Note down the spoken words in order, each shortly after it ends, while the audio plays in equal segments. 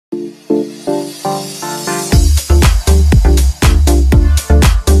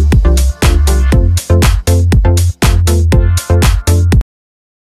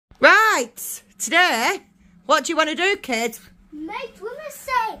today, what do you want to do, kids? Make grimace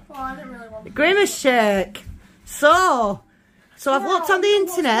shake. Oh, I don't really want The grimace shake. So I've looked on the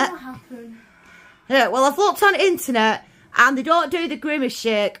internet. What's gonna happen? Yeah, well, I've looked on the internet and they don't do the grimace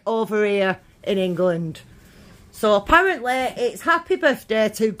shake over here in England. So apparently it's happy birthday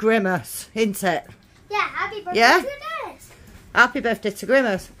to Grimace, isn't it? Yeah, happy birthday Yeah? to Grimace. Happy birthday to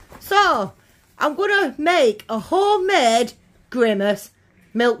Grimace. So I'm going to make a homemade Grimace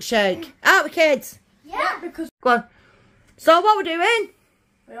milkshake. Aren't we, kids? Yeah, because Go on. So what we're doing?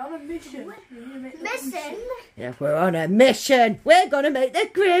 we're on a mission. Mission? Yeah, we're on a mission. We're going to make the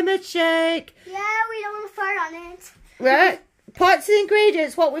Grimace shake. Yeah, we don't want to fart on it. Right. Points to the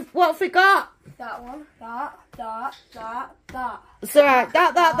ingredients. What have we got? That one, that. So right,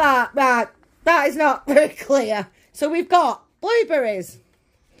 that. Right. That is not very clear. So we've got blueberries.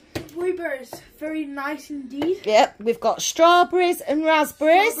 Blueberries, very nice indeed. Yep. We've got strawberries and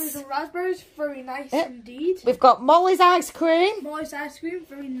raspberries. Strawberries and raspberries, very nice Yep. indeed. We've got Molly's ice cream. Molly's ice cream,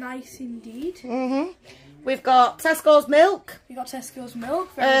 very nice indeed. We've got Tesco's milk. We got Tesco's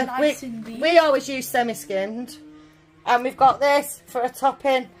milk, very nice indeed. We always use semi-skinned. And we've got this for a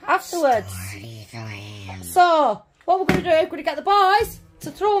topping afterwards. So, what we're going to do, we're going to get the boys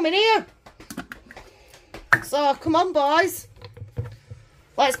to throw them in here. So, come on, boys.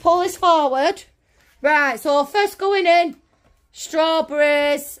 Let's pull this forward. Right, so first going in,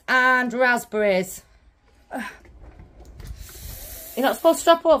 strawberries and raspberries. You're not supposed to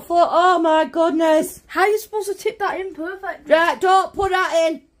drop it floor. Oh, my goodness. How are you supposed to tip that in perfect? Right, don't put that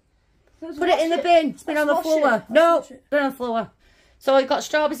in. Put it in the bin. It's been on the floor. No, been on the floor. So we've got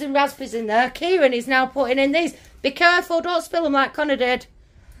strawberries and raspberries in there. Kieran is now putting in these. Be careful, don't spill them like Connor did.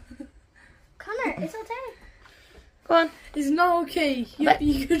 Connor, it's okay. Go on. It's not okay.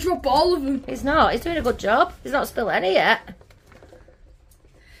 You could drop all of them. He's not. He's doing a good job. He's not spilled any yet.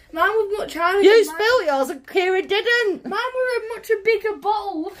 Mine was much harder. You spilled yours and Kieran didn't. Mine were a much bigger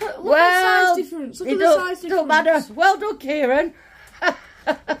bottle. Look at the size difference. Look It at the size difference. don't matter. Well done, Kieran.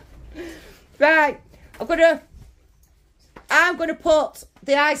 Right. I'm gonna put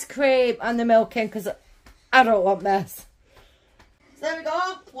the ice cream and the milk in because I don't want mess. So there we go.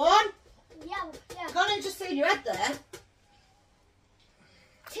 One. Yeah. Connor just seen your head there.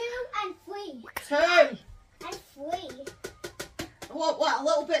 2 and 3. 2. And 3. What? A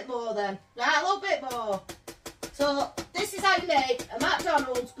little bit more then. Right, a little bit more. So this is how you make a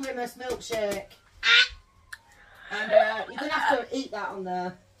McDonald's Grimace milkshake. And you're gonna have to eat that on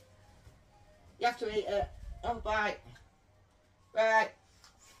there. You have to eat it. Oh, bite. Right.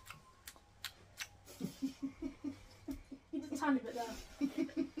 Just a tiny bit there.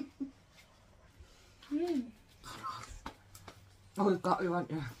 Oh, we've got you,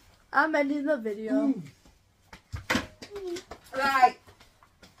 haven't you? I'm ending the video. Right.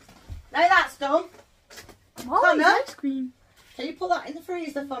 Now that's done. Molly's ice cream. Can you put that in the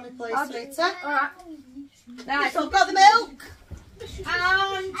freezer for me, please, sweetie? Alright. Right, so I've got the milk. And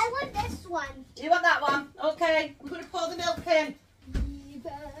I want this one. you want that one? Okay, we're going to pour the milk in.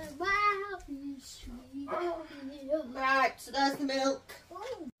 Right, so there's the milk.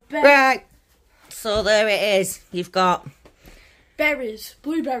 Right, so there it is. You've got berries,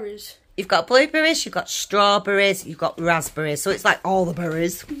 blueberries. You've got blueberries, you've got strawberries, you've got raspberries. So it's like all the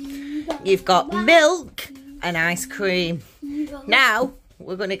berries. You've got milk and ice cream. Now,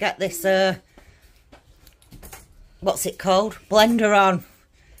 we're going to get this, what's it called? Blender on.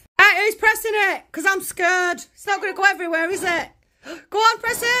 Right, who's pressing it? Because I'm scared. It's not going to go everywhere, is it? Go on,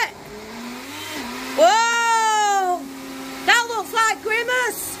 press it. Whoa! That looks like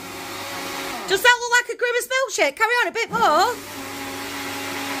Grimace. Does that look like a Grimace milkshake? Carry on a bit more.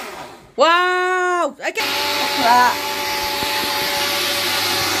 Wow! Again. Look at that.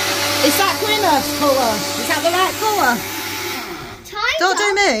 Is that Grimace colour? Is that the right colour? Don't do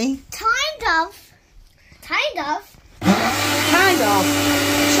me. Kind of. Kind of. I'm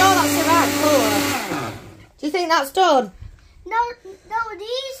sure that's the right colour. Do you think that's done? No,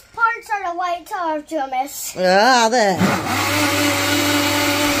 these parts are the white color, Thomas. Ah, there.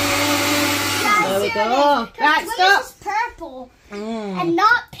 Yeah, There we go. Right, stop. This is purple and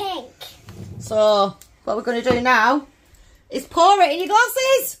not pink. So, what we're going to do now is pour it in your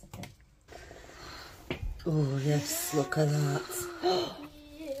glasses. Oh, yes, look at that.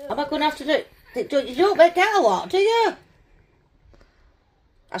 Am I going to have to do... You don't get a lot, do you?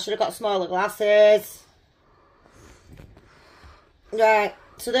 I should have got smaller glasses. Right,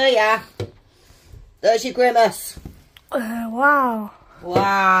 so there you are. There's your Grimace. Wow.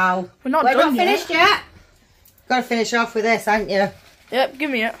 Wow. We're not finished yet. Got to finish off with this, haven't you? Yep, give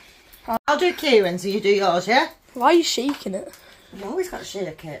me it. I'll do Kieran's, so you do yours, yeah? Why are you shaking it? You always got to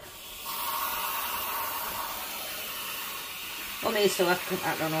shake it. Mummy used to work at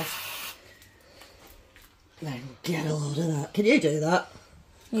McDonald's. Then get a load of that. Can you do that?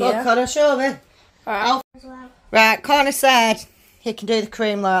 Yeah. Connor, show me. Alright. Right, Connor said he can do the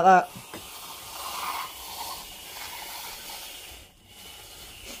cream like that.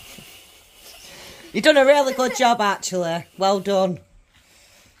 You've done a really good job, actually. Well done.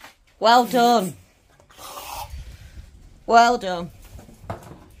 Well done. Well done.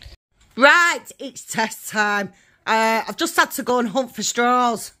 Right, it's test time. I've just had to go and hunt for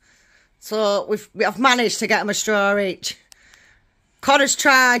straws. So I've managed to get them a straw each. Connor's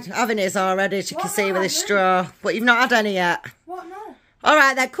tried having his already, as you can see with his straw. But you've not had any yet. What no?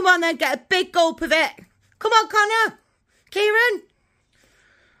 Alright then, come on then, get a big gulp of it. Come on, Connor. Kieran.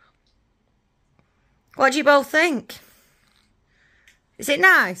 What do you both think? Is it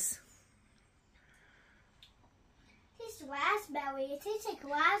nice? It's raspberry. It tastes like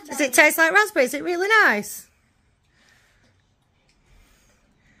raspberry. Does it taste like raspberry? Is it really nice?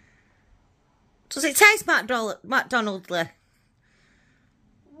 Does it taste McDonaldly?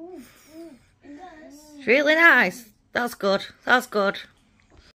 It does. Really nice. That's good. That's good.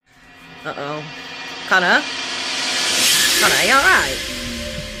 Uh-oh. Connor? Connor, are you alright?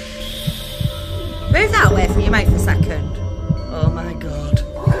 Move that away from your mate for a second. Oh my god.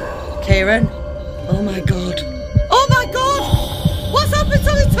 Kieran? Oh my god. Oh my god! What's happened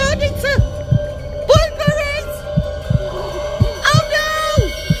to the turning